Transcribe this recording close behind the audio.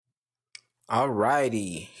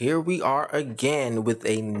Alrighty, here we are again with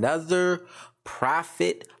another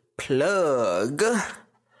profit plug.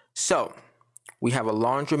 So, we have a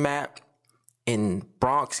laundromat in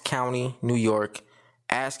Bronx County, New York.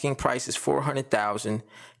 Asking price is $400,000.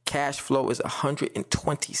 Cash flow is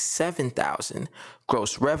 $127,000.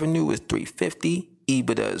 Gross revenue is $350,000.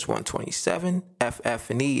 EBITDA is $127,000.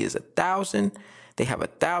 FF&E is $1,000. They have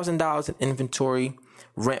 $1,000 in inventory.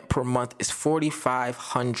 Rent per month is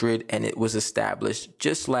 $4,500, and it was established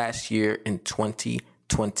just last year in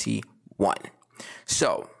 2021.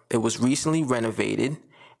 So it was recently renovated,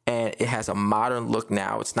 and it has a modern look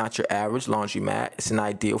now. It's not your average laundromat. It's an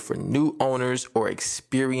ideal for new owners or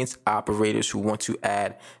experienced operators who want to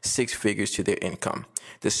add six figures to their income.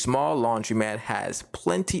 The small laundromat has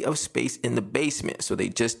plenty of space in the basement, so they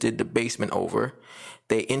just did the basement over.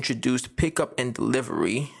 They introduced pickup and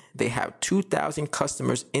delivery. They have 2,000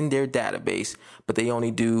 customers in their database, but they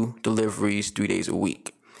only do deliveries 3 days a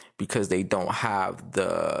week because they don't have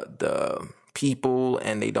the people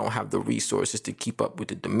and they don't have the resources to keep up with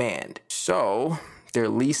the demand. So they're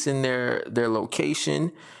leasing their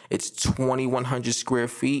location. It's 2,100 square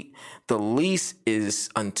feet. The lease is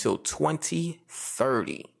until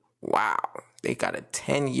 2030. Wow. They got a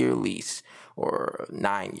 10-year lease or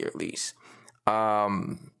 9-year lease.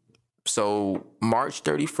 So March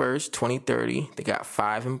 31st, 2030, they got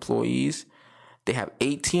 5 employees. They have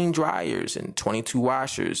 18 dryers and 22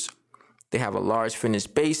 washers. They have a large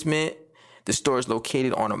finished basement. The store is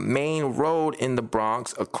located on a main road in the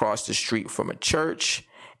Bronx across the street from a church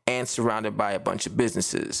and surrounded by a bunch of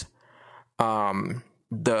businesses.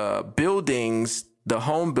 The buildings, the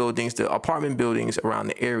home buildings, the apartment buildings around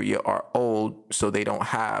the area are old, so they don't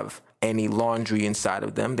have any laundry inside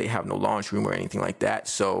of them. They have no laundry room or anything like that.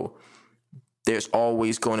 So there's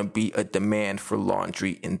always going to be a demand for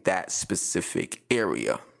laundry in that specific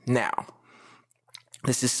area. Now,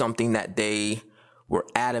 this is something that they were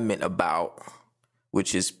adamant about,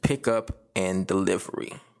 which is pickup and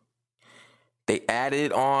delivery. They added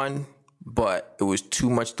it on, but it was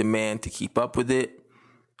too much demand to keep up with it.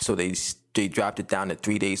 So they dropped it down to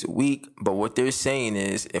 3 days a week. But what they're saying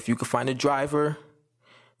is if you could find a driver,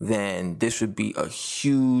 then this would be a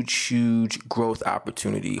huge growth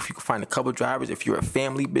opportunity. If you can find a couple drivers, if you're a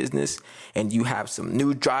family business and you have some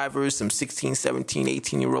new drivers, some 16, 17,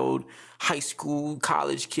 18-year-old high school,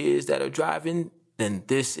 college kids that are driving, then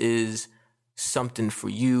this is something for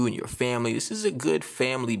you and your family. This is a good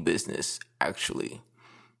family business, actually.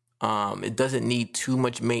 It doesn't need too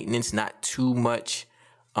much maintenance, not too much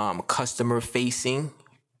customer facing.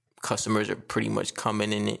 Customers are pretty much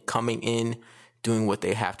coming in, doing what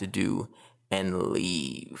they have to do and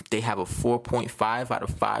leave. They have a 4.5 out of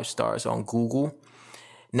 5 stars on Google.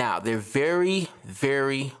 Now, they're very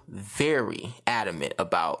adamant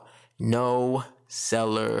about no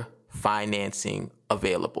seller financing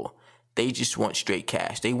available. They just want straight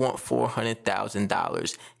cash. They want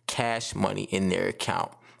 $400,000 cash money in their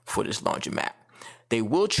account for this laundromat. They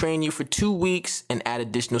will train you for 2 weeks and add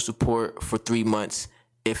additional support for 3 months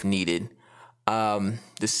if needed.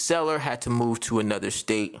 The seller had to move to another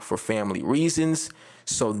state for family reasons.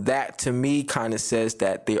 So that to me kind of says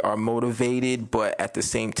that they are motivated, but at the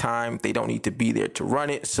same time, they don't need to be there to run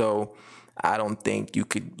it. So I don't think you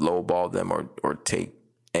could lowball them or take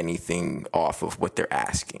anything off of what they're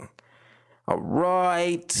asking. All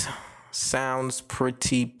right. Sounds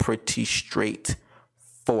pretty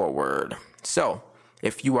straightforward. So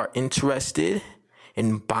if you are interested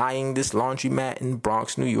in buying this laundromat in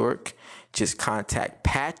Bronx, New York, just contact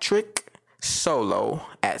Patrick Solo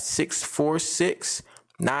at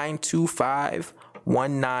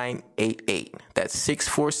 646-925-1988. That's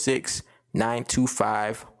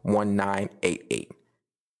 646-925-1988.